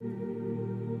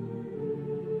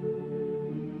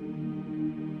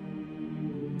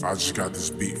I just got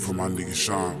this beat from my nigga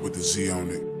Sean with the Z on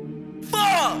it.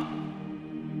 Fuck!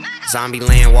 Zombie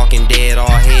land, walking dead, all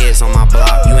heads on my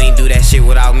block. You ain't do that shit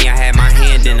without me, I had my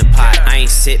hand in the pot. I ain't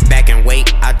sit back and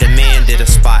wait, I demanded a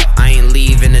spot. I ain't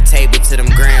leaving the table till them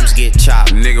grams get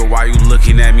chopped. Nigga, why you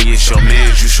looking at me? It's your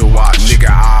mans you should watch. Nigga,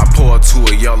 I pour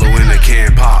to a yellow in a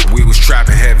can pop. We was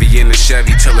trapping heavy in the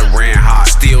Chevy till it ran hot.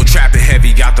 Still trapping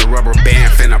heavy, got the rubber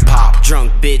band finna pop.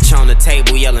 Drunk bitch on the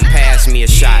table yelling pass me a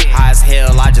shot. High as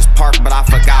hell, I just parked but I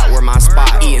forgot where my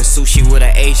spot. Eating sushi with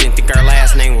an Asian, think her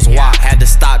last name was Watt. Had to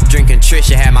stop drinking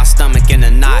Trisha, had my stomach in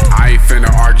a knot. I ain't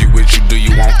finna argue with you, do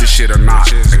you want this shit or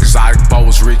not? Exotic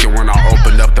bows reeking when I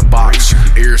open up the box.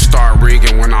 Ears start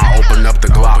ringing when I open up the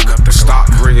Glock. Stop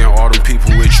bringing all them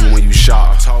people with you when you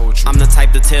shop. I'm the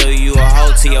type to tell you a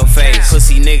hoe to your face.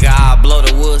 Pussy nigga, I'll blow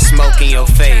the wood smoke in your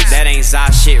face. That ain't Zah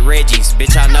shit, Reggie's,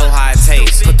 bitch, I know how it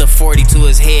tastes. Put the 40 to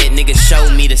his head, nigga, show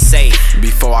me the safe.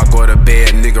 Before I go to bed,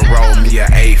 nigga, roll me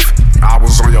an eighth. I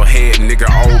was on your head, nigga,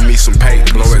 owe me some pay.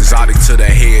 Blow exotic to the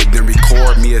head, then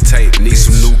record me a tape. Need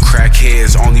some new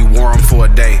crackheads, only wore 'em for a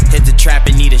day. Hit the trap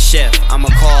and need a chef, I'ma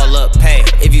call up pay.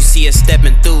 If you see us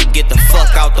stepping through, get the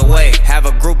fuck out the way. Have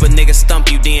a group of niggas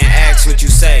stump you, then ask what you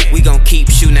say. We gon'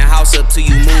 keep shooting the house up till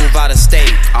you move out of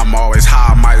state. I'm always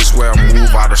high, might as well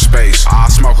move out of space. I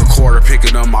smoke a quarter,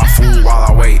 picking up my food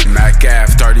while I wait. Mac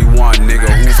Ave 31, nigga,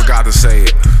 who forgot to say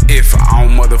it? If I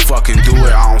don't motherfucking do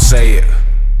it, I don't say it.